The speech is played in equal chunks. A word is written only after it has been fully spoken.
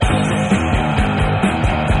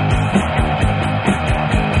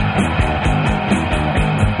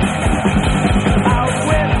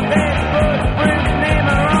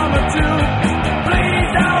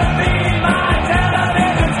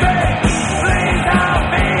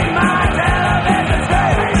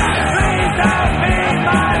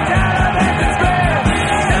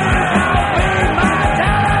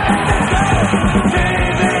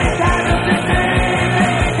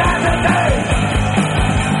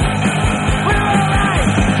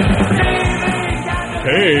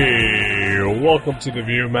welcome to the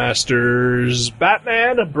Viewmasters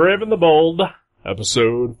Batman, Brave and the Bold,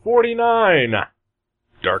 episode 49,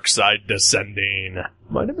 Darkseid Descending.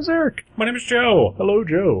 My name is Eric. My name is Joe. Hello,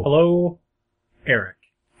 Joe. Hello, Eric.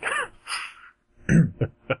 How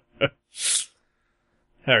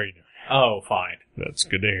are you doing? Oh, fine. That's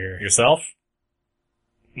good to hear. Yourself?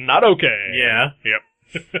 Not okay. Yeah. Yep.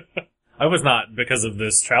 I was not because of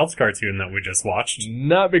this child's cartoon that we just watched.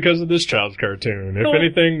 Not because of this child's cartoon. If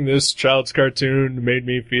anything, this child's cartoon made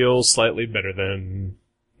me feel slightly better than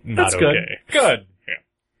not That's good. okay. Good. Yeah.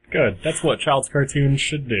 Good. That's what child's cartoons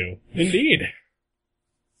should do. Indeed.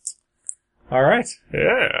 All right.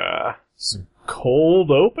 Yeah.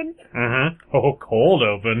 Cold open? Mm-hmm. Oh, cold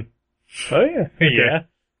open. Oh, yeah. Okay. Yeah.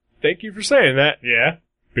 Thank you for saying that, Yeah.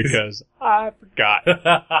 because I forgot.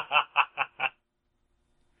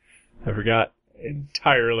 I forgot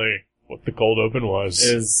entirely what the cold open was.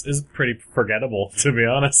 Is pretty forgettable, to be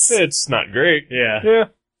honest. It's not great. Yeah.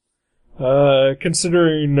 Yeah.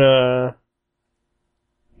 Considering, the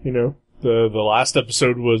last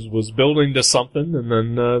episode was building to something, and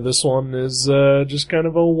then, this one is, just kind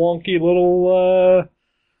of a wonky little,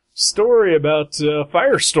 story about,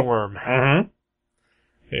 Firestorm. Mm-hmm.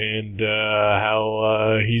 And,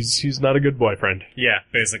 how, he's not a good boyfriend. Yeah,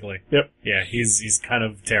 basically. Yep. Yeah, he's kind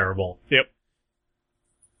of terrible. Yep.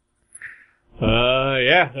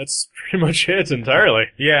 Yeah, that's pretty much it entirely.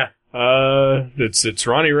 Yeah. It's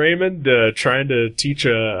Ronnie Raymond, trying to teach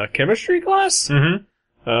a chemistry class,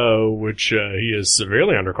 Mm-hmm. which, he is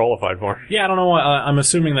severely underqualified for. Yeah, I don't know. I'm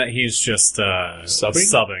assuming that he's just,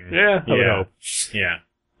 subbing. Yeah, I would hope. Yeah.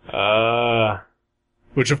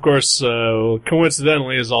 Which of course,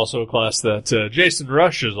 coincidentally is also a class that, Jason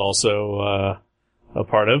Rush is also, a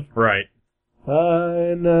part of. Right.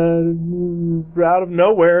 And, out of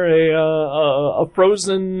nowhere, a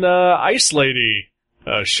frozen, ice lady,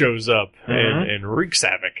 shows up and wreaks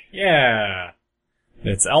havoc. Yeah.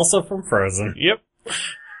 It's Elsa from Frozen. Yep.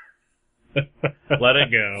 Let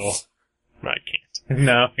it go. I can't.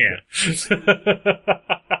 No, yeah.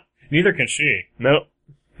 Neither can she.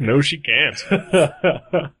 No, she can't.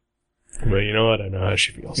 But you know what? I know how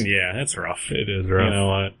she feels. Yeah, it's rough. It is rough. You know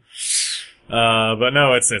what? But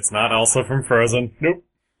no, it's not Elsa from Frozen. Nope.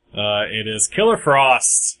 It is Killer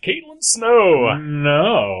Frost. Caitlin Snow.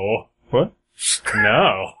 No. What?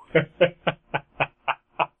 No.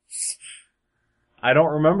 I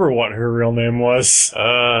don't remember what her real name was.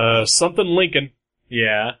 Something Lincoln.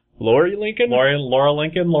 Yeah. Lori Lincoln? Laura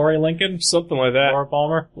Lincoln? Lori Lincoln? Something like that. Laura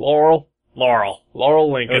Palmer? Laurel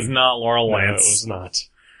It Lincoln. was not Laurel No, Lance. it was not.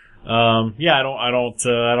 Yeah, I don't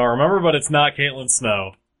remember, but it's not Caitlin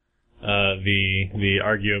Snow. The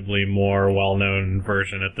arguably more well-known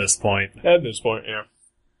version at this point. At this point, yeah.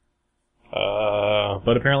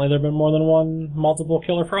 But apparently there have been more than one multiple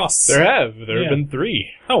Killer Frosts. There have been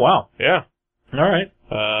 3. Oh, wow. Yeah. Alright.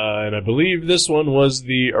 And I believe this one was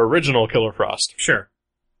the original Killer Frost. Sure.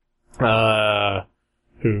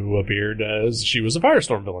 Who appeared as she was a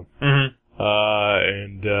Firestorm villain. Mm-hmm.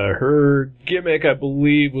 And her gimmick, I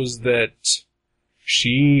believe, was that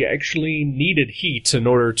she actually needed heat in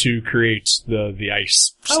order to create the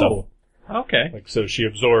ice stuff. Oh, okay. Like, so she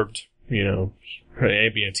absorbed, her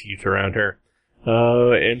ambient heat around her.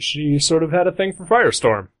 And she sort of had a thing for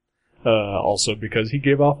Firestorm. Also because he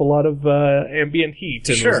gave off a lot of, ambient heat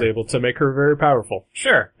and was able to make her very powerful.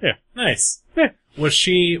 Sure. Yeah. Nice. Yeah. Was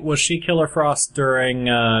she Killer Frost during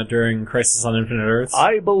Crisis on Infinite Earths?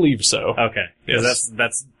 I believe so. Okay. Yes.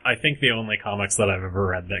 That's I think the only comics that I've ever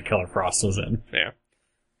read that Killer Frost was in. Yeah.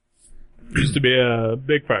 Used to be a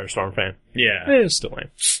big Firestorm fan. Yeah. Still am.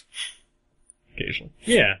 Occasionally.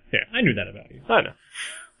 Yeah. Yeah. I knew that about you. I know.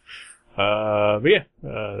 But yeah,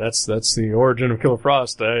 that's the origin of Killer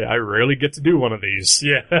Frost. I rarely get to do one of these.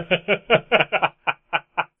 Yeah.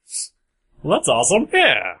 Well, that's awesome.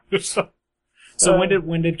 Yeah. So when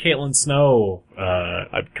did Caitlin Snow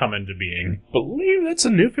come into being? I believe that's a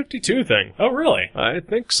New 52 thing. Oh, really? I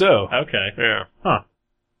think so. Okay. Yeah. Huh.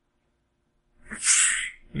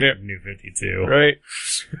 Yeah. New 52. Right.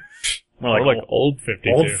 More like old 52.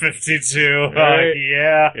 Old 52. Right.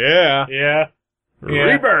 Yeah. Yeah. Yeah.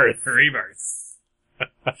 Rebirth.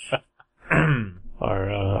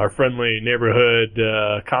 Our friendly neighborhood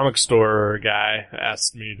comic store guy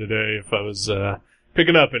asked me today if I was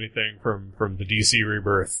picking up anything from the DC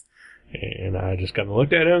Rebirth, and I just kind of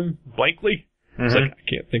looked at him blankly. I was like, I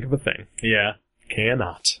can't think of a thing. Yeah.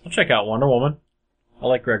 Cannot. I'll check out Wonder Woman. I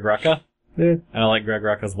like Greg Rucka. Yeah. And I like Greg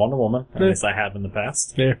Rucka's Wonder Woman. At least I have in the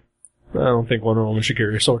past. Yeah. I don't think Wonder Woman should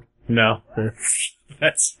carry a sword. No. Yeah.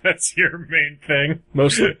 That's your main thing.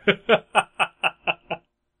 Mostly.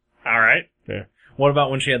 Alright. Yeah. What about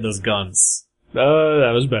when she had those guns?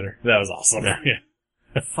 That was better. That was awesome.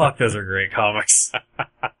 Yeah. Fuck, those are great comics.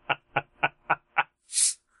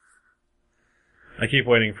 I keep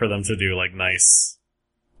waiting for them to do, like, nice,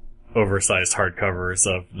 oversized hardcovers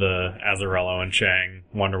of the Azzarello and Chang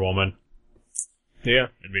Wonder Woman. Yeah.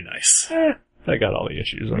 It'd be nice. I got all the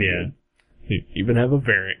issues. Yeah. You even have a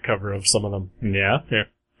variant cover of some of them. Yeah? Yeah.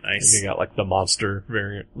 Nice. You got, like, the monster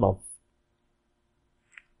variant. Well,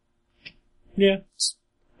 yeah.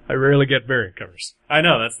 I rarely get variant covers. I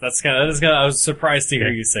know, that's kind of, I was surprised to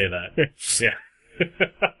hear you say that. Yeah.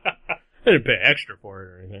 I didn't pay extra for it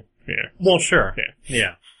or anything. Yeah. Well, sure. Yeah.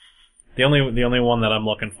 Yeah. The only one that I'm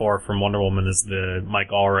looking for from Wonder Woman is the Mike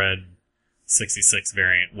Allred 66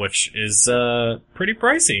 variant, which is, pretty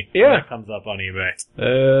pricey. Yeah. When it comes up on eBay.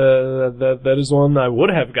 That is one I would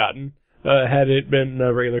have gotten, had it been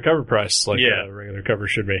a regular cover price, like Yeah. a regular cover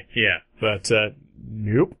should be. Yeah. But,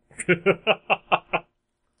 nope.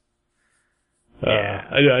 Yeah.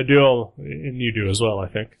 I do all, and you do as well, I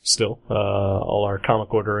think, still, all our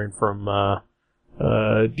comic ordering from,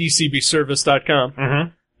 DCBService.com. Mm-hmm.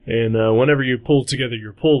 And, whenever you pull together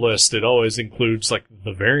your pull list, it always includes, like,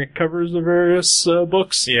 the variant covers of various,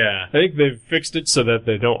 books. Yeah. I think they've fixed it so that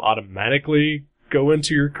they don't automatically go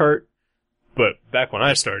into your cart. But back when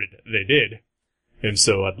I started, they did. And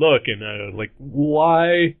so I'd look and I'd like,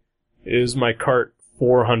 why is my cart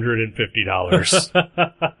 $450?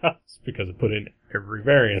 It's because I put in every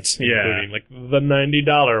variant, Yeah. including like the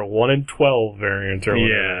 $90 1 in 12 variant or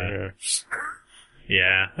whatever.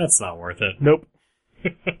 Yeah, that's not worth it. Nope.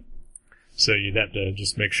 So you'd have to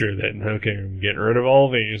just make sure that, okay, I'm getting rid of all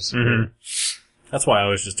these. Mm-hmm. That's why I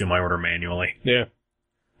always just do my order manually. Yeah.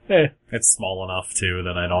 Yeah. It's small enough, too,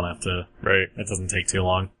 that I don't have to... Right. It doesn't take too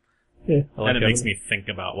long. Yeah. And it makes me think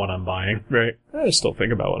about what I'm buying. Right. I still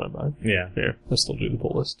think about what I'm buying. Yeah. Yeah. I still do the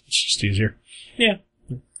pull list. It's just easier. Yeah.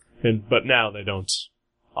 But now they don't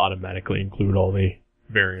automatically include all the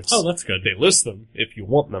variants. Oh, that's good. They list them if you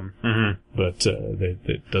want them, Mm-hmm. but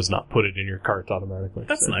it does not put it in your cart automatically.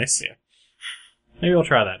 That's So, nice. Yeah. Maybe we'll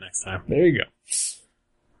try that next time. There you go.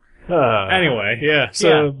 Anyway. Yeah. So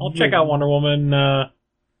yeah, I'll check out Wonder Woman.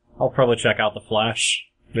 I'll probably check out The Flash.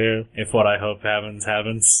 Yeah. If what I hope happens,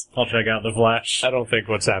 I'll check out The Flash. I don't think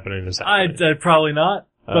what's happening is happening. I'd probably not,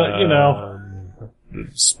 but you know.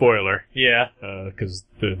 Spoiler. Yeah. Because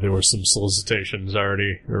there were some solicitations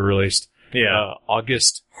already released. Yeah.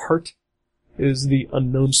 August Hart is the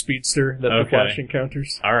unknown speedster that the Flash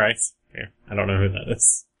encounters. Alright. Yeah. I don't know who that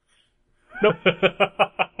is. Nope.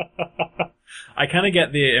 I kind of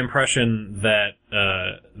get the impression that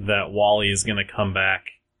that Wally is going to come back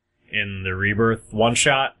in the Rebirth one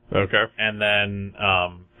shot, Okay. and then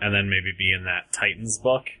maybe be in that Titans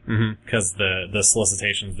book, Mm-hmm. because the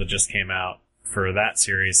solicitations that just came out for that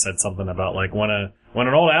series said something about like when an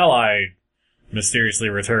old ally mysteriously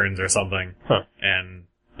returns or something, Huh. and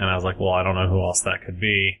I was like, well, I don't know who else that could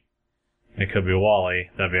be. It could be Wally.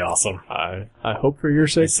 That'd be awesome. I hope for your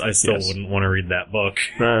sake. I still wouldn't want to read that book.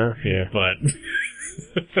 Yeah. But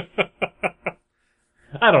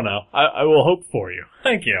I don't know. I will hope for you.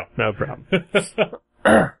 Thank you. No problem.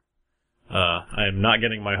 I am not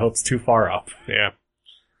getting my hopes too far up. Yeah.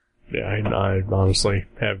 Yeah, I honestly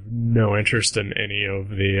have no interest in any of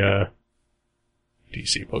the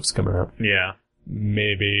DC books coming out. Yeah.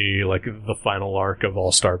 Maybe like the final arc of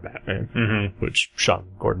All-Star Batman, Mm-hmm. which Sean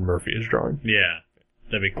Gordon Murphy is drawing. Yeah.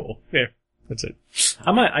 That'd be cool. Yeah, that's it.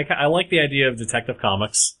 I like the idea of Detective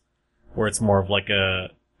Comics, where it's more of like a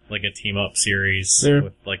team up series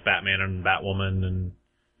with like Batman and Batwoman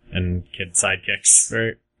and kid sidekicks.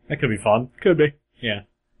 Right. That could be fun. Could be. Yeah.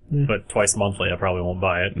 But twice monthly, I probably won't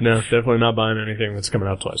buy it. No, definitely not buying anything that's coming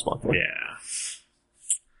out twice monthly. Yeah.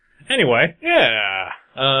 Anyway. Yeah.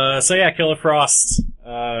 So yeah, Killer Frost,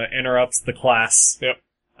 interrupts the class. Yep.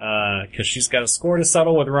 Cause she's got a score to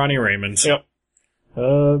settle with Ronnie Raymond. Yep.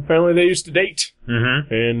 Apparently they used to date.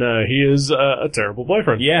 Mm-hmm. And, he is a terrible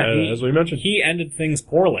boyfriend. Yeah. As we mentioned. He ended things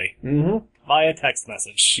poorly. Mm-hmm. Via text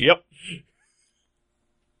message. Yep.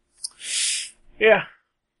 Yeah.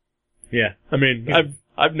 Yeah. I mean,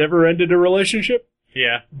 I've never ended a relationship,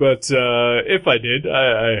 Yeah. but, if I did,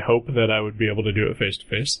 I hope that I would be able to do it face to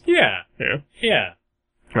face. Yeah. Yeah. Yeah.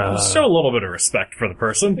 Show a little bit of respect for the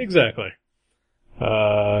person. Exactly.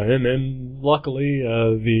 And then luckily,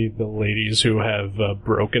 the ladies who have,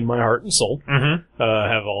 broken my heart and soul, Mm-hmm.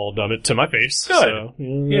 have all done it to my face. Good.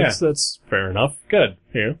 So, that's fair enough. Good.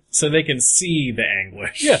 Yeah. So they can see the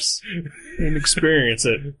anguish. Yes. And experience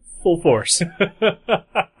it full force.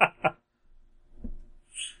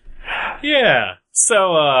 Yeah.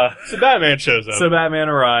 So So Batman shows up. So Batman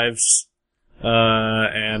arrives.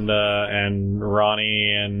 and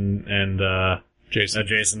Ronnie and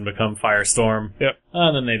Jason become Firestorm. Yep.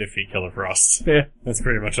 And then they defeat Killer Frost. Yeah. That's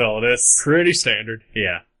pretty much all it is. Pretty standard.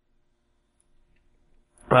 Yeah.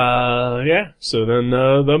 Yeah. So then,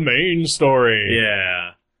 the main story.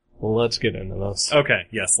 Yeah. Well, let's get into this. Okay,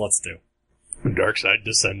 yes, let's do. Darkseid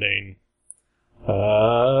descending.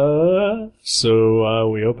 So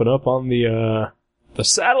we open up on the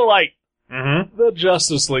satellite. Mm-hmm. The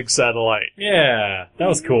Justice League satellite. Yeah. That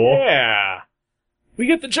was cool. Yeah. We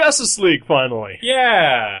get the Justice League finally.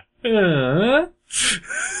 Yeah. They're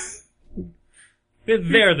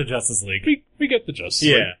the Justice League. We get the Justice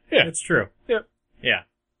League. Yeah. It's true. Yep. Yeah.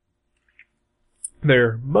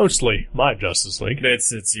 They're mostly my Justice League.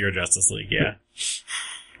 It's your Justice League, yeah.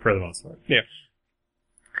 For the most part. Yeah.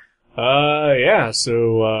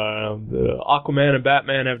 So, the Aquaman and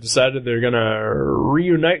Batman have decided they're gonna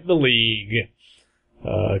reunite the League.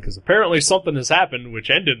 Cause apparently something has happened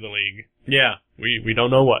which ended the League. Yeah. We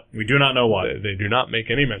don't know what. We do not know what. They do not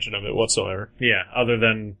make any mention of it whatsoever. Yeah, other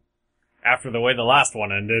than after the way the last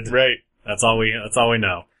one ended. Right. That's all we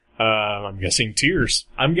know. I'm guessing tears.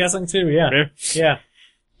 I'm guessing too, yeah. Yeah.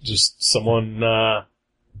 Just someone,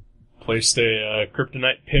 placed a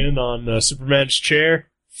kryptonite pin on Superman's chair.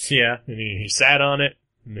 Yeah. And he sat on it,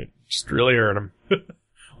 and it just really hurt him.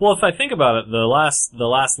 Well, if I think about it, the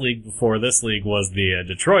last league before this league was the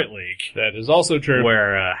Detroit League. That is also true.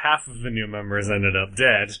 Where half of the new members ended up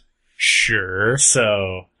dead. Sure.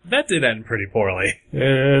 So, that did end pretty poorly.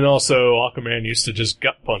 And also, Aquaman used to just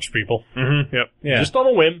gut punch people. Mm-hmm. Yep. Yeah. Just on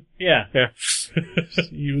a whim. Yeah. Yeah.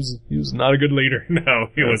 He was not a good leader. No,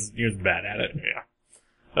 he was bad at it. Yeah.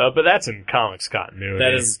 But that's in comics continuity.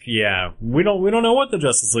 That is, yeah. We don't know what the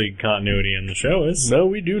Justice League continuity in the show is. No,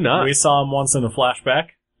 we do not. We saw him once in a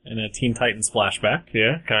flashback, in a Teen Titans flashback.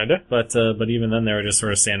 Yeah, kinda. But even then they were just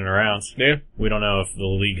sort of standing around. Yeah. We don't know if the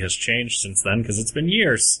League has changed since then, because it's been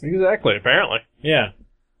years. Exactly, apparently. Yeah.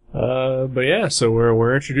 But yeah, so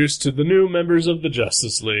we're introduced to the new members of the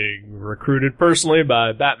Justice League, recruited personally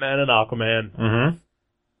by Batman and Aquaman. Mm-hmm.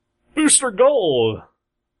 Booster Gold!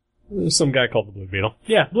 There's some guy called the Blue Beetle.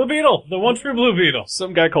 Yeah, Blue Beetle! The one true Blue Beetle!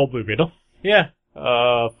 Some guy called Blue Beetle. Yeah.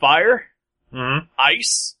 Fire. Mm-hmm.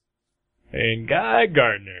 Ice. And Guy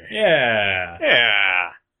Gardner. Yeah.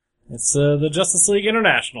 Yeah. It's the Justice League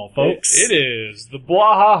International, folks. It is. The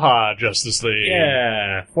Bwahaha Justice League.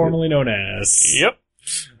 Yeah. Formerly known as. Yep.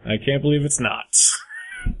 I can't believe it's not.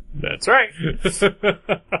 That's right.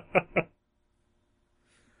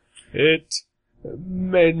 It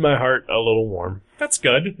made my heart a little warm. That's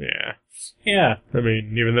good. Yeah. Yeah. I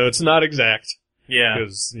mean, even though it's not exact. Yeah.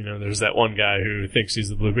 Because, there's that one guy who thinks he's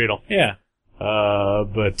the Blue Beetle. Yeah.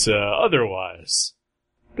 But otherwise,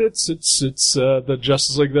 it's the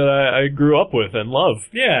Justice League that I grew up with and love.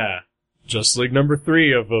 Yeah. Justice League number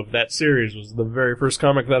 3 of that series was the very first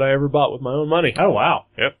comic that I ever bought with my own money. Oh, wow.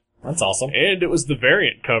 Yep. That's awesome. And it was the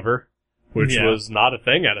variant cover, which was not a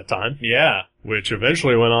thing at a time. Yeah. Which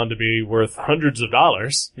eventually went on to be worth hundreds of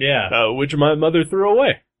dollars. Yeah. Which my mother threw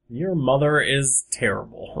away. Your mother is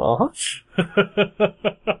terrible. Uh-huh.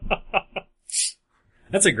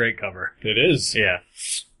 That's a great cover. It is. Yeah.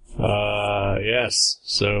 Yes.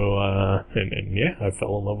 So, and yeah, I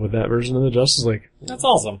fell in love with that version of the Justice League. That's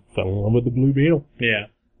awesome. Fell in love with the Blue Beetle. Yeah.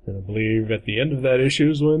 And I believe at the end of that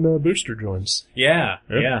issue is when Booster joins. Yeah.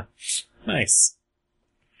 Yep. Yeah. Nice.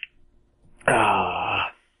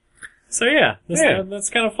 So yeah, that's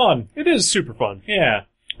kind of fun. It is super fun. Yeah.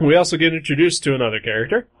 We also get introduced to another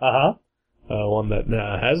character. Uh-huh. One that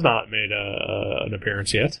has not made an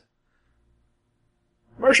appearance yet.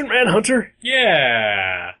 Martian Manhunter.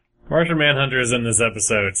 Yeah. Martian Manhunter is in this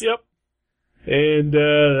episode. Yep. And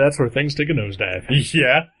that's where things take a nosedive.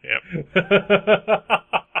 Yeah. Yep.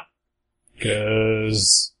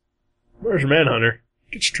 Because Martian Manhunter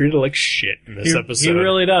gets treated like shit in this episode. He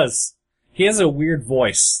really does. He has a weird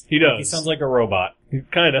voice. He does. He sounds like a robot.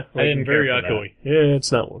 Kinda. I didn't very care for echoey. Yeah,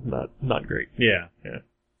 it's not great. Yeah. Yeah.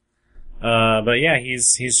 But yeah,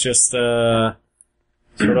 he's just sort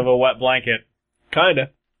of a wet blanket.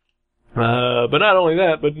 Kinda. But not only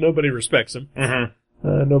that, but nobody respects him.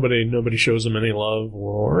 Mm-hmm. Nobody shows him any love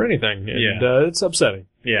or anything. And, it's upsetting.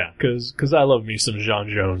 Yeah. Cause I love me some John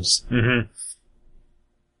Jones. Mm-hmm.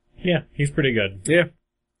 Yeah, he's pretty good. Yeah.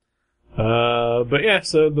 But yeah,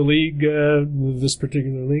 so the league, this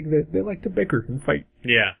particular league, they like to bicker and fight.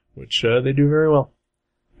 Yeah. Which, they do very well.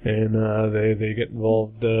 And, they get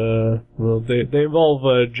involved, they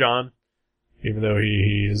involve, John, even though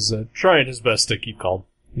he is, trying his best to keep calm.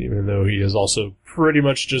 Even though he is also pretty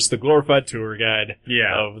much just the glorified tour guide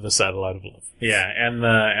of the Satellite of Love. Yeah, and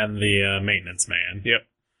the maintenance man. Yep.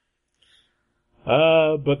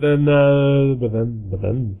 But then,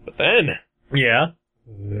 Yeah.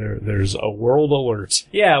 there's a world alert.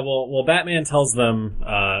 Yeah, well, Batman tells them,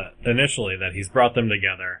 initially that he's brought them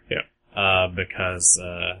together. Yeah. Because,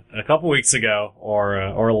 a couple weeks ago,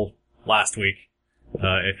 or last week,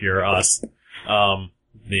 if you're us,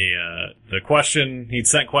 the he'd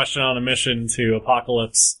sent Question on a mission to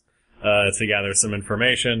Apocalypse, to gather some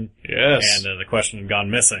information. Yes. And, the Question had gone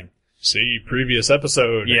missing. See, previous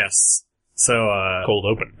episode. Yes. So, Cold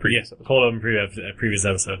open, previous episode. Cold open previous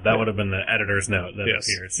episode. That would have been the editor's note that Yes,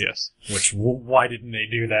 appears. yes. Which, why didn't they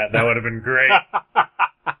do that? That would have been great.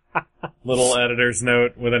 Little editor's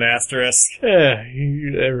note with an asterisk. Yeah,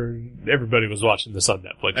 everybody was watching this on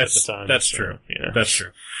Netflix at the time. That's so, true. Yeah. That's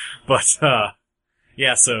true. But,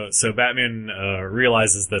 yeah, so Batman,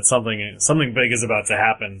 realizes that something big is about to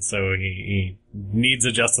happen, so he needs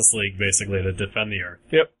a Justice League, basically, to defend the Earth.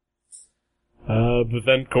 Yep. But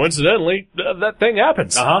then, coincidentally, that thing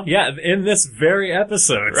happens. Yeah, in this very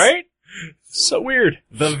episode. Right? So weird.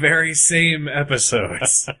 The very same episode.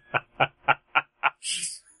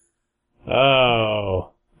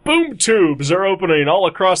 Oh. Boom tubes are opening all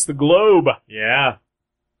across the globe. Yeah.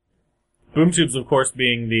 Boom tubes, of course,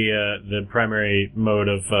 being the primary mode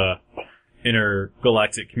of,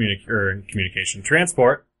 intergalactic communication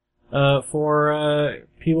transport, for,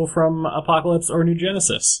 people from Apocalypse or New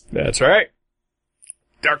Genesis. That's right.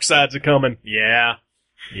 Darkseid's a coming. Yeah.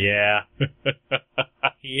 Yeah.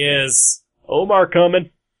 He is. Omar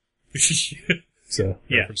coming. So,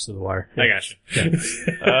 Yeah. reference to The Wire. I gotcha.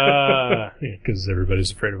 Yeah, because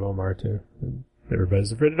everybody's afraid of Omar, too. And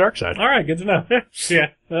everybody's afraid of Darkseid. Alright, good to know.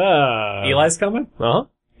 Yeah. Eli's coming? Uh-huh.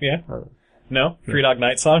 Yeah. No? Three Dog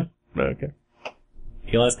Night song? Okay.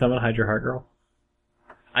 Eli's coming, hide your heart, girl.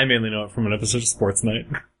 I mainly know it from an episode of Sports Night.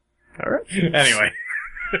 Alright. Anyway.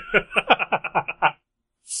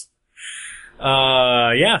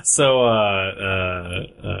 Yeah, so,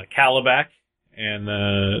 Calabac and,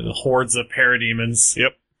 hordes of parademons.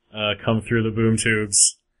 Yep. Come through the boom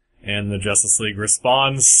tubes, and the Justice League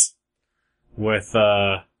responds with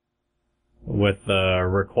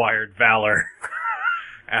required valor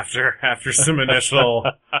after some initial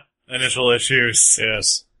issues.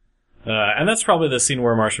 Yes. And that's probably the scene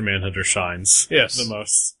where Martian Manhunter shines. Yes. The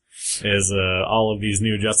most. Is, all of these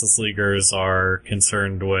new Justice Leaguers are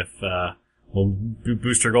concerned with,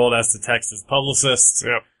 Booster Gold has to text his publicist.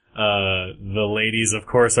 Yep. The ladies, of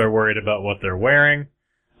course, are worried about what they're wearing.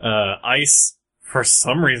 Ice, for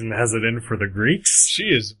some reason, has it in for the Greeks. She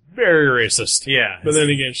is very racist. Yeah. But then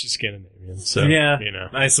again, she's Scandinavian, so, yeah, you know.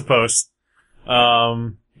 I suppose.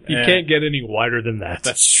 You can't get any whiter than that.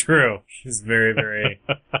 That's true. She's very, very,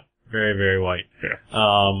 very, very white. Yeah.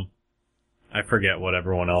 I forget what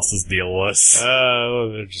everyone else's deal was.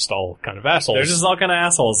 They're just all kind of assholes. They're just all kind of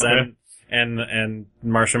assholes, and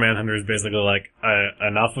Martian Manhunter is basically like,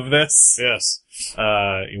 enough of this. Yes.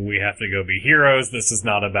 We have to go be heroes. This is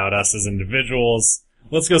not about us as individuals.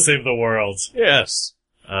 Let's go save the world. Yes.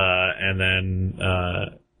 And then,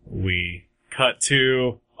 we cut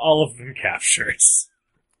to all of them captured.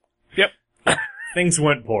 Yep. Things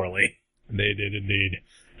went poorly. They did indeed.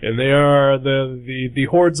 And they are the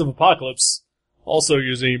hordes of Apocalypse, also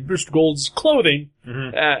using Booster Gold's clothing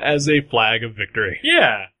as a flag of victory.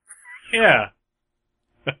 Yeah. Yeah.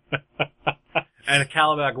 And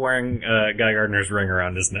Calabac wearing Guy Gardner's ring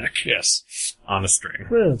around his neck. Yes. On a string.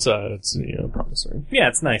 Well, it's promising. Yeah,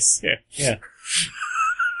 it's nice. Yeah.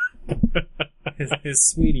 His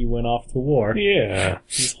sweetie went off to war. Yeah.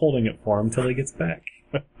 He's holding it for him till he gets back.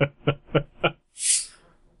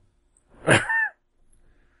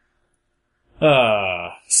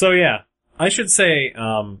 So yeah, I should say,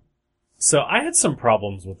 so I had some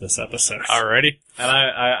problems with this episode. Alrighty. And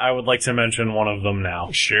I would like to mention one of them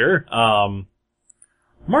now. Sure.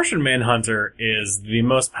 Martian Manhunter is the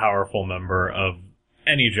most powerful member of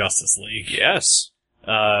any Justice League. Yes.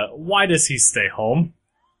 Why does he stay home?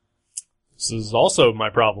 This is also my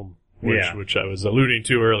problem, Yeah. which I was alluding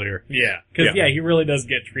to earlier. Yeah. Cause he really does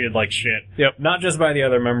get treated like shit. Yep. Not just by the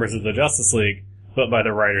other members of the Justice League, but by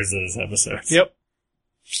the writers of this episode. Yep.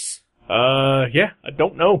 Yeah, I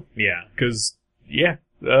don't know. Yeah. Cause,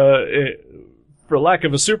 for lack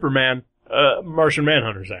of a Superman, Martian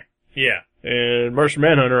Manhunter's there. Yeah. And Martian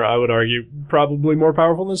Manhunter, I would argue, probably more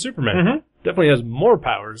powerful than Superman. Mm-hmm. Definitely has more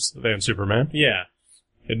powers than Superman. Yeah.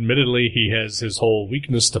 Admittedly, he has his whole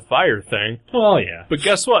weakness to fire thing. Well, yeah. But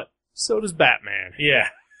guess what? So does Batman. Yeah.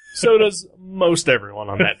 So does most everyone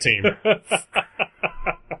on that team.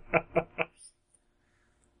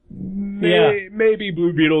 Maybe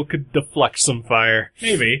Blue Beetle could deflect some fire.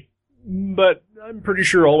 Maybe. But I'm pretty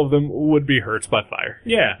sure all of them would be hurt by fire.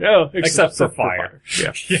 Yeah. Yeah, Except for fire.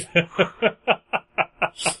 Yeah.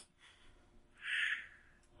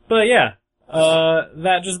 But yeah,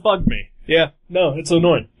 that just bugged me. Yeah. No, it's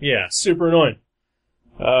annoying. Yeah. Super annoying.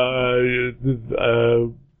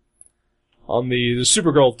 On the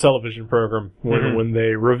Supergirl television program, when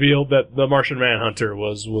they revealed that the Martian Manhunter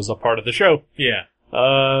was a part of the show. Yeah.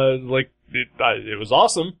 It was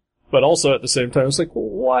awesome, but also at the same time, it's like,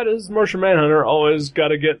 why does Martian Manhunter always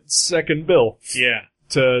gotta get second bill? Yeah.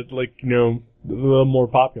 To, the more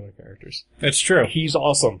popular characters. It's true. He's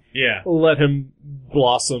awesome. Yeah. Let him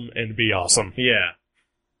blossom and be awesome. Yeah.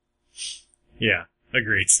 Yeah.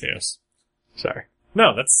 Agreed. Yes. Sorry.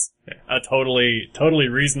 No, that's a totally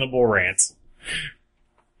reasonable rant.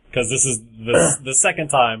 Because this is the second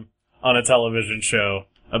time on a television show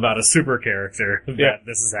about a super character that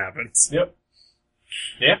this has happened. Yep.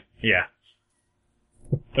 Yeah. Yeah.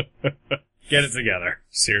 Get it together.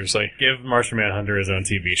 Seriously. Give Martian Manhunter his own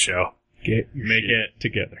TV show. Make it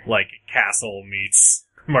together. Like Castle meets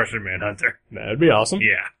Martian Manhunter. That'd be awesome.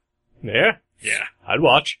 Yeah. Yeah. Yeah. I'd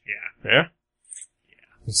watch. Yeah. Yeah.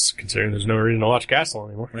 It's considering there's no reason to watch Castle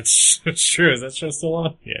anymore. It's true. Is that show still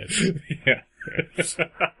on? Yeah.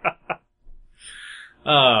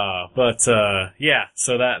 Yeah.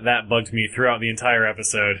 So that bugged me throughout the entire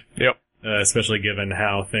episode. Yep. Especially given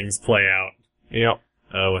how things play out. Yep.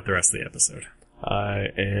 With the rest of the episode. I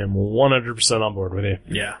am 100% on board with you.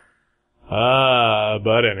 Yeah.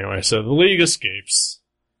 But anyway, so the League escapes.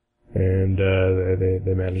 And,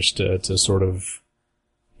 they managed to sort of,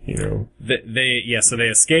 So they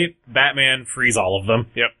escape. Batman frees all of them.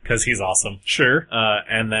 Yep. Cause he's awesome. Sure.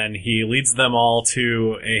 And then he leads them all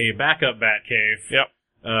to a backup Batcave. Yep.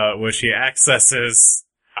 Which he accesses,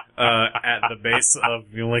 at the base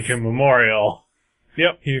of the Lincoln Memorial.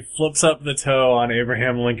 Yep. He flips up the toe on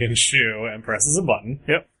Abraham Lincoln's shoe and presses a button.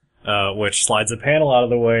 Yep. Which slides a panel out of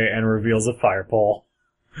the way and reveals a fire pole.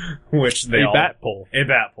 Which they A bat pole. A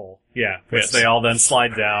bat pole, yeah. Which they all then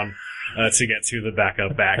slide down, to get to the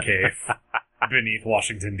backup Batcave beneath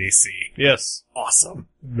Washington, D.C. Yes. Awesome.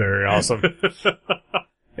 Very awesome.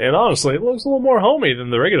 And honestly, it looks a little more homey than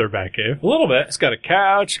the regular Batcave. A little bit. It's got a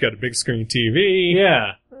couch, got a big screen TV.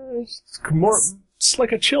 Yeah. It's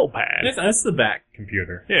like a chill pad. That's the back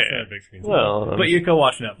computer. Yeah. It's not a big screen. Well, but you can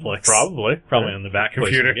watch Netflix. Probably On the back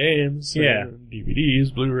computer. Games. Yeah.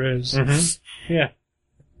 DVDs, Blu-rays. Mm-hmm. Yeah.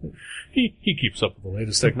 He keeps up with the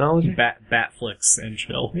latest technology. Batflix and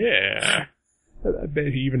chill. Yeah. I bet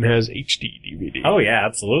he even has HD DVD. Oh yeah,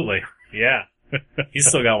 absolutely. Yeah. He's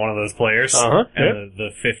still got one of those players. Uh-huh. And the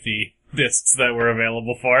 50 discs that were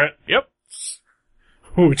available for it. Yep.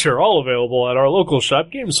 Which are all available at our local shop,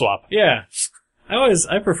 GameSwap. Yeah.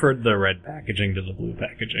 I preferred the red packaging to the blue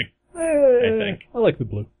packaging. I think. I like the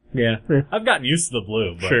blue. Yeah. I've gotten used to the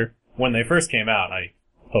blue, but sure. When they first came out, I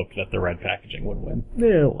hoped that the red packaging would win.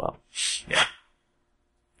 Yeah, well. Yeah.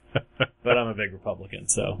 But I'm a big Republican,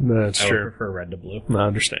 so that's I true. would prefer red to blue. I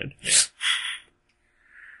understand.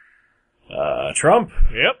 Trump.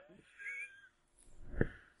 Yep.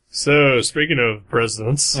 So, speaking of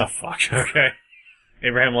presidents. Oh, fuck. Okay.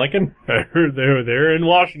 Abraham Lincoln? I heard they're in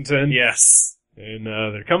Washington. Yes. And,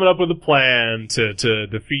 they're coming up with a plan to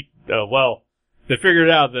defeat, they figured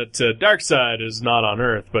out that, Darkseid is not on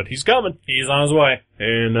Earth, but he's coming. He's on his way.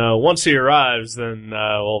 And, once he arrives, then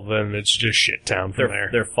it's just shit town from there.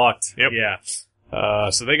 They're fucked. Yep. Yeah.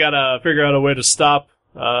 So they gotta figure out a way to stop,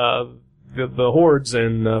 the hordes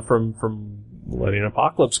and, from letting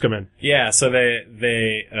Apocalypse come in. Yeah, so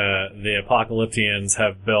the Apocalyptians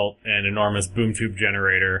have built an enormous boom tube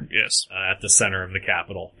generator. Yes. At the center of the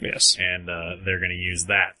Capitol. Yes. And, they're gonna use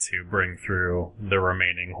that to bring through the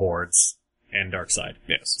remaining hordes and Darkseid.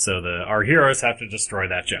 Yes. So our heroes have to destroy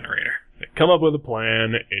that generator. They come up with a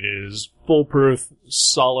plan. It is foolproof,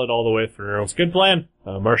 solid all the way through. It's a good plan.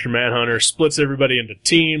 Martian Manhunter splits everybody into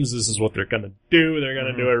teams. This is what they're gonna do. They're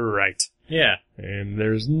gonna do it right. Yeah. And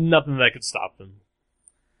there's nothing that could stop them.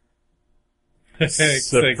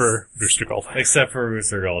 Except for Booster Gold. Except for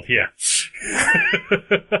Booster Gold, yeah.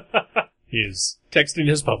 He is texting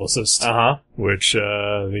his publicist. Uh-huh. Which,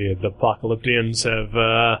 the Apocalyptians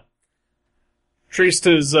have, traced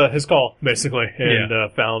his call, basically, and,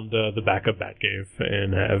 found, the backup Batcave,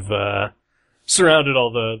 and have, surrounded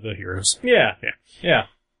all the heroes. Yeah. Yeah. Yeah.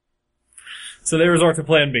 So they resort to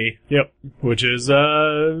Plan B. Yep. Which is,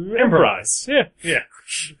 improvise. Yeah. Yeah.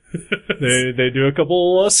 They do a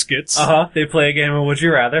couple, skits. Uh-huh. They play a game of Would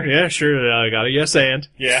You Rather. Yeah, sure. I got a yes and.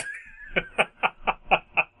 Yeah.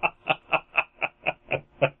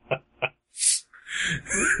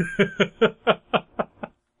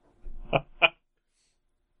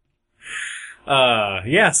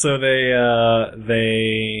 so they are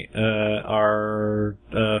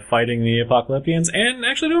fighting the Apocalyptians and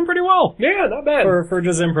actually doing pretty well. Yeah, not bad. For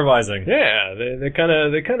just improvising. Yeah, they kind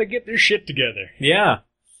of get their shit together. Yeah.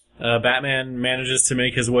 Batman manages to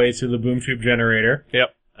make his way to the boom tube generator.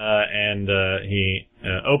 Yep. And he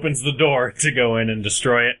opens the door to go in and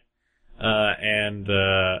destroy it. And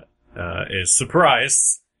is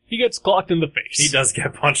surprised. He gets clocked in the face. He does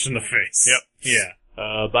get punched in the face. Yep. Yeah.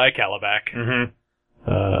 By Calabac. Mm-hmm.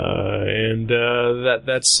 And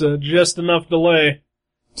that's just enough delay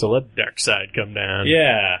to let Darkseid come down.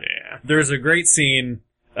 Yeah. Yeah. There's a great scene,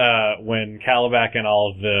 when Calabac and all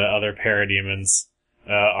of the other parademons,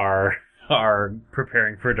 are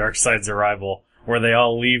preparing for Darkseid's arrival, where they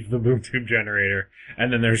all leave the boom tube generator,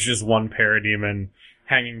 and then there's just one parademon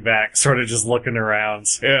hanging back, sort of just looking around.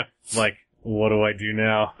 Yeah. Like, what do I do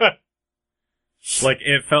now? Like,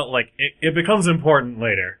 it felt like, it becomes important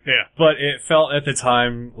later. Yeah. But it felt at the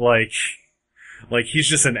time like he's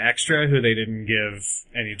just an extra who they didn't give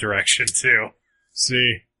any direction to.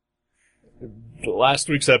 See, last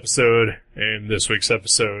week's episode and this week's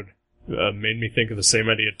episode made me think of the same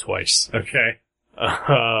idea twice. Okay.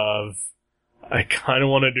 I kind of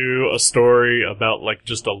want to do a story about, like,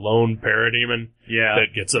 just a lone parademon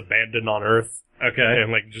that gets abandoned on Earth. Okay.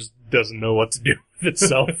 And, like, just doesn't know what to do with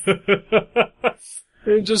itself.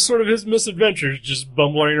 And just sort of his misadventures, just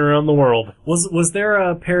bumbling around the world. Was there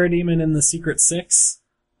a parademon in the Secret Six?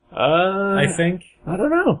 I think. I don't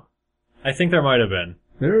know. I think there might have been.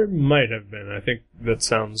 There might have been. I think that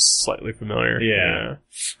sounds slightly familiar. Yeah.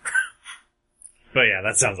 But yeah,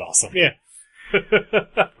 that sounds awesome. Yeah.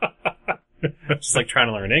 Just like trying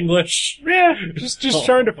to learn English. Yeah, just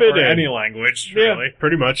trying to fit or in. any language, really. Yeah,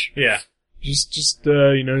 pretty much. Yeah. Just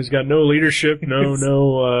he's got no leadership, no,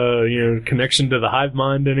 connection to the hive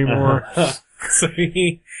mind anymore. So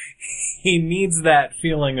he needs that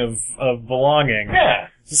feeling of belonging. Yeah.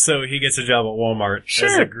 So he gets a job at Walmart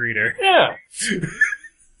as a greeter. Yeah.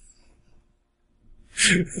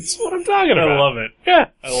 That's what I'm talking about. I love it. Yeah.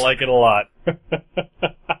 I like it a lot.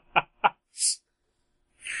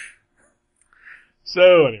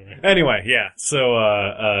 So anyway, yeah. So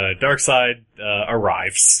Darkseid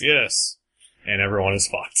arrives. Yes. And everyone is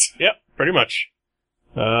fucked. Yep, pretty much.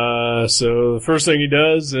 So the first thing he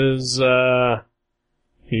does is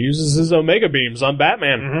he uses his Omega beams on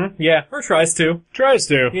Batman. Mm-hmm. Yeah, or tries to.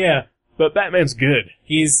 Yeah. But Batman's good.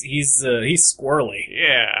 He's squirrely.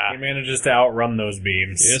 Yeah. He manages to outrun those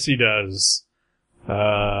beams. Yes, he does.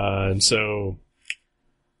 And so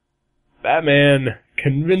Batman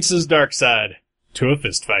convinces Darkseid to a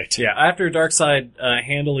fist fight. Yeah, after Darkseid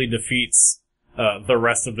handily defeats the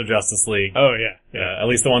rest of the Justice League. Oh, yeah. At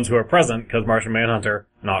least the ones who are present, because Martian Manhunter,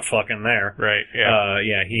 not fucking there. Right,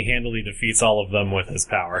 yeah. He handily defeats all of them with his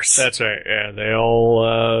powers. That's right, yeah. They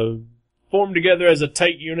all form together as a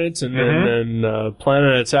tight unit and then plan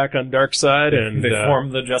an attack on Darkseid. And they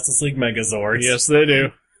form the Justice League Megazords. Yes, they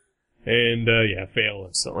do. And, fail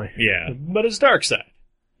instantly. Yeah. But it's Darkseid.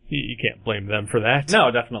 You can't blame them for that. No,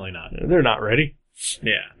 definitely not. They're not ready.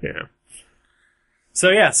 Yeah. Yeah.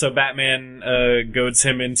 So Batman goads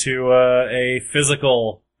him into a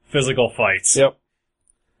physical fight. Yep.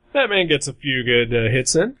 Batman gets a few good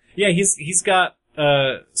hits in. Yeah, he's got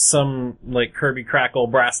some like Kirby Crackle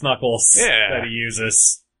brass knuckles that he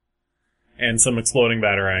uses, and some exploding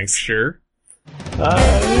batarangs. Sure. He's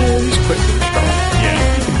quick and strong.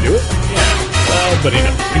 Yeah, he can do it. Yeah, but he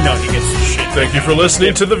gets the shit. Thank you for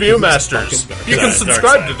listening to The Viewmasters. You can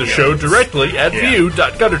subscribe to the show directly at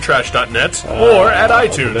view.guttertrash.net or at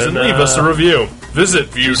iTunes and leave us a review. Visit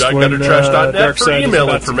view.guttertrash.net for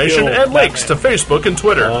email information and links to Facebook and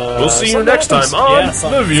Twitter. We'll see you next time on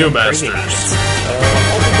The Viewmasters.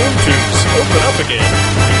 All the boom tubes open up again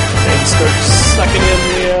and start sucking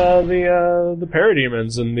in the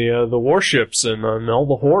parademons and the warships and all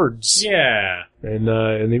the hordes. Yeah.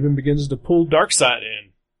 And even begins to pull Darkseid in.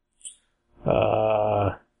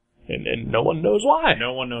 And no one knows why.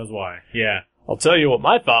 No one knows why. Yeah. I'll tell you what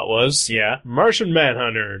my thought was. Yeah. Martian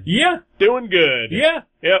Manhunter. Yeah. Doing good. Yeah.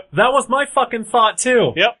 Yep. That was my fucking thought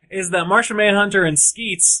too. Yep. Is that Martian Manhunter and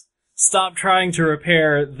Skeets stopped trying to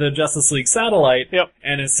repair the Justice League satellite. Yep.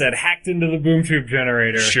 And instead hacked into the boom tube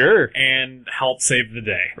generator. Sure. And helped save the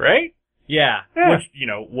day. Right? Yeah. Yeah. Which,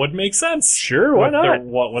 would make sense. Sure, why not?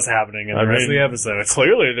 What was happening in the rest of the episode.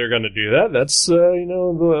 Clearly they're going to do that. That's,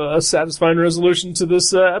 a satisfying resolution to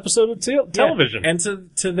this episode of television. And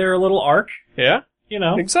to their little arc. Yeah.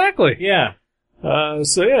 Exactly. Yeah.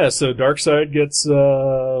 So Darkseid gets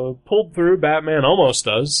pulled through. Batman almost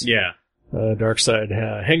does. Yeah. Darkseid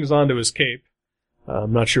hangs onto his cape.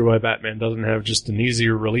 I'm not sure why Batman doesn't have just an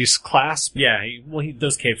easier release clasp. Yeah,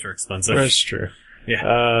 those capes are expensive. That's true.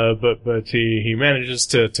 Yeah. But he manages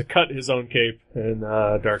to cut his own cape, and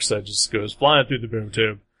Darkseid just goes flying through the boom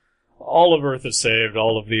tube. All of Earth is saved.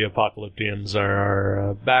 All of the Apocalyptians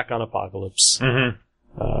are back on Apocalypse. Mm-hmm.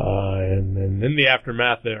 And in the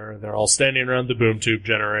aftermath, they're all standing around the boom tube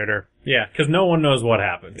generator. Yeah, because no one knows what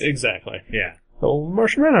happened. Exactly. Yeah. Well,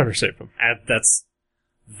 Martian Manhunter saved them.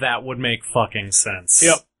 That would make fucking sense.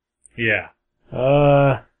 Yep. Yeah.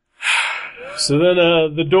 So then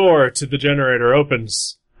the door to the generator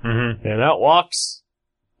opens, Mm-hmm. and out walks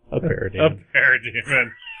a parademon. A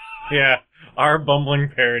parademon. Yeah. Our bumbling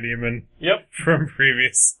parademon. Yep. From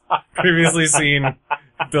previously seen,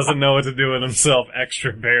 doesn't know what to do with himself,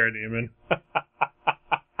 extra parademon.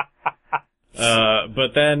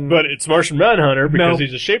 But it's Martian Manhunter because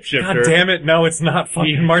he's a shapeshifter. God damn it, no, it's not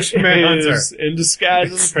fucking Martian Manhunter. Is in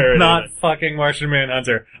disguise as a parademon. Not fucking Martian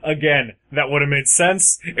Manhunter. Again, that would have made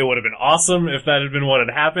sense. It would have been awesome if that had been what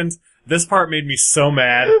had happened. This part made me so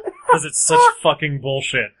mad because it's such fucking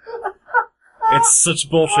bullshit. It's such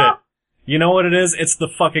bullshit. You know what it is? It's the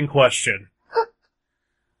fucking question.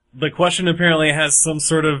 The question apparently has some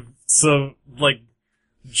sort of,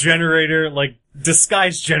 generator,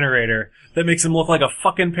 disguise generator that makes him look like a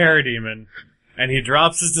fucking parademon. And he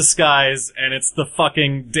drops his disguise, and it's the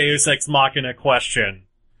fucking Deus Ex Machina question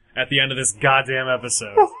at the end of this goddamn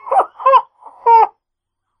episode.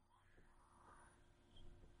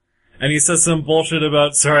 And he says some bullshit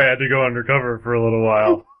about, sorry, I had to go undercover for a little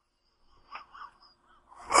while.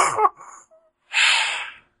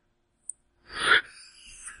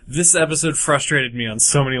 This episode frustrated me on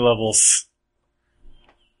so many levels.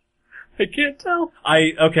 I can't tell.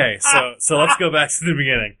 Okay, so let's go back to the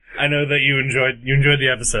beginning. I know that you enjoyed the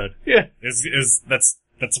episode. Yeah.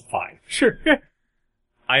 That's fine. Sure, yeah.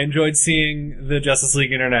 I enjoyed seeing the Justice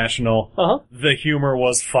League International. Uh-huh. The humor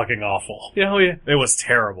was fucking awful. Yeah, oh yeah. It was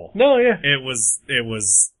terrible. No, yeah. It was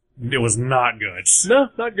not good. No,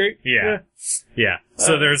 not great. Yeah. Yeah.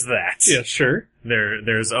 So there's that. Yeah, sure.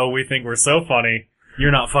 There's, we think we're so funny.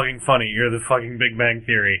 You're not fucking funny. You're the fucking Big Bang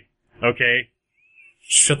Theory. Okay?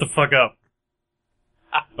 Shut the fuck up.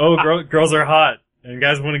 Oh, girls are hot, and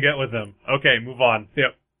guys want to get with them. Okay, move on.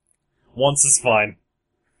 Yep. Once is fine.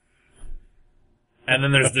 And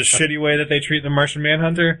then there's the shitty way that they treat the Martian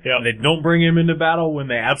Manhunter. Yep. They don't bring him into battle when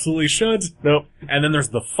they absolutely should. Nope. And then there's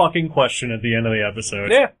the fucking question at the end of the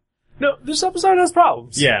episode. Yeah. No, this episode has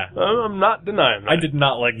problems. Yeah. I'm not denying that. I did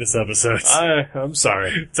not like this episode. I'm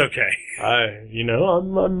sorry. It's okay.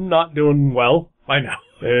 I'm not doing well. I know.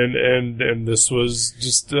 And this was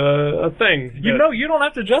just a thing. You don't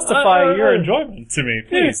have to justify your enjoyment to me.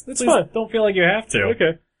 Please. Yeah, it's fine. Don't feel like you have to.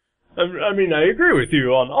 Okay. I mean, I agree with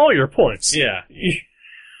you on all your points. Yeah.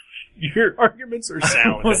 Your arguments are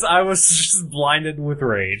sound. I was just blinded with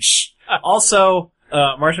rage. Also,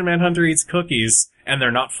 Martian Manhunter eats cookies, and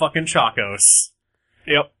they're not fucking Chocos.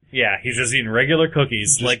 Yep. Yeah, he's just eating regular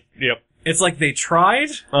cookies. Yep. It's like they tried,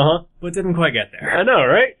 but didn't quite get there. I know,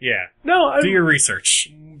 right? Yeah. No, do your research.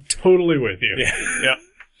 Totally with you. Yeah. Yep.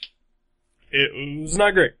 It was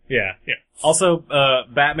not great. Yeah. Yeah. Also,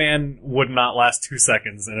 Batman would not last 2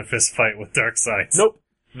 seconds in a fist fight with Darkseid. Nope.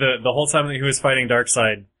 The whole time that he was fighting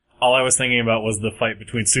Darkseid, all I was thinking about was the fight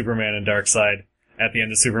between Superman and Darkseid at the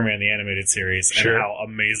end of Superman the Animated Series, Sure. and how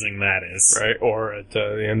amazing that is. Right, or at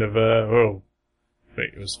the end of,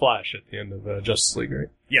 it was Flash at the end of Justice League, right?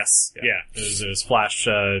 Yes. Yeah. It was Flash,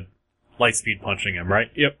 Lightspeed punching him,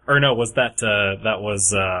 right? Yep. Or no, was that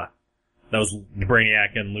was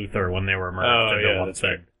Brainiac and Luthor when they were merged into one thing.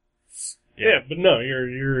 Right. Yeah, but no,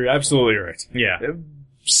 you're absolutely right. Yeah.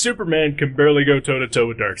 Superman can barely go toe-to-toe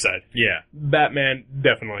with Darkseid. Yeah. Batman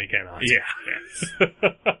definitely cannot. Yeah.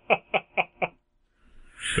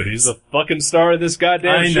 But he's the fucking star of this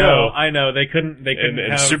goddamn show. I know. They couldn't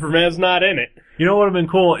and Superman's not in it. You know what would have been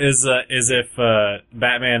cool is if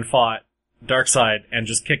Batman fought Darkseid and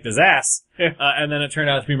just kicked his ass, and then it turned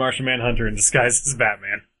out to be Martian Manhunter in disguise as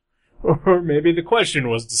Batman. Or maybe the question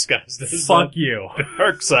was disguised as Fuck you.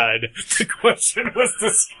 Darkseid. The question was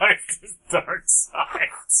disguised as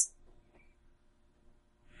Darkseid.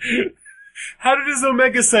 How did his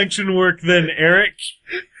Omega Sanction work then, Eric?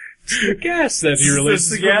 The gas that he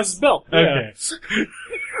releases from his belt. Okay. Yeah.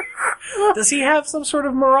 Does he have some sort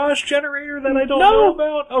of mirage generator that I don't know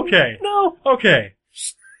about? Okay. No. Okay.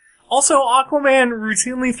 Also, Aquaman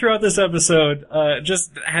routinely throughout this episode,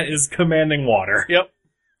 just is commanding water. Yep.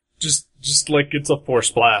 Just like it's a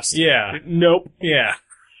force blast. Yeah. Nope. Yeah.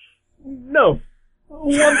 No.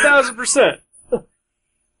 1,000%.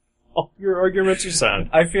 All your arguments are sound.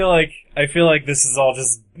 I feel like this is all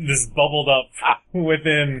just this bubbled up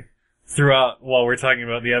within throughout while we're talking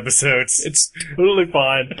about the episodes. It's totally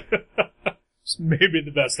fine. It's maybe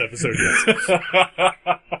the best episode yet.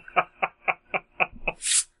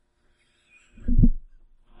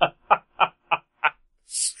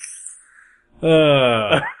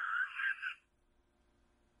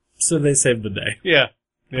 So they saved the day. Yeah.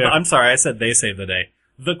 I'm sorry, I said they saved the day.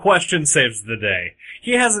 The Question saves the day.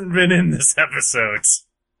 He hasn't been in this episode.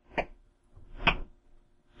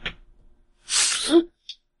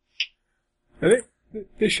 I think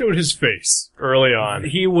they showed his face early on.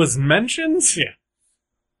 He was mentioned? Yeah.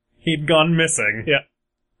 He'd gone missing. Yeah.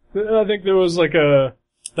 I think there was like a...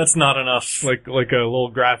 That's not enough. Like a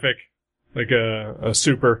little graphic. Like a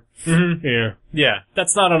super. Mm-hmm. Yeah. Yeah,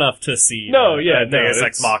 that's not enough to see Deus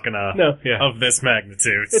Ex Machina of this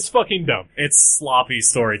magnitude. It's fucking dumb. It's sloppy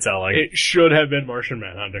storytelling. It should have been Martian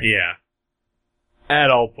Manhunter. Yeah. At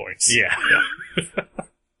all points. Yeah.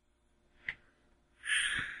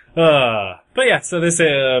 But yeah, so they say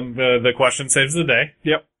the Question saves the day.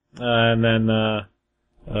 Yep. And then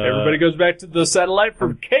everybody goes back to the satellite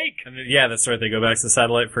for cake. And then, yeah, that's right. They go back to the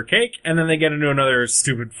satellite for cake, and then they get into another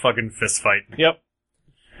stupid fucking fist fight. Yep.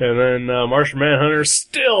 And then Martian Manhunter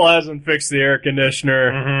still hasn't fixed the air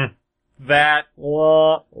conditioner. Mm-hmm. That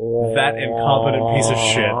incompetent piece of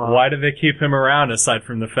shit. Why do they keep him around aside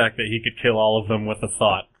from the fact that he could kill all of them with a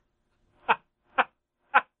thought?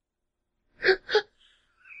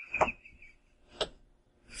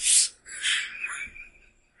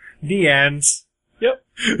 The end. Yep.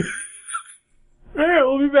 Alright,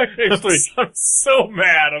 we'll be back next week. I'm so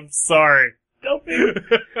mad. I'm sorry. Don't be.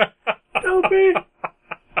 Don't be.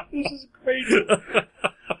 This is great.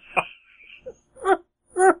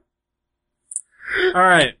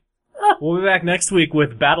 Alright. We'll be back next week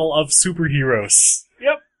with Battle of Superheroes.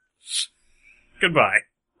 Yep. Goodbye.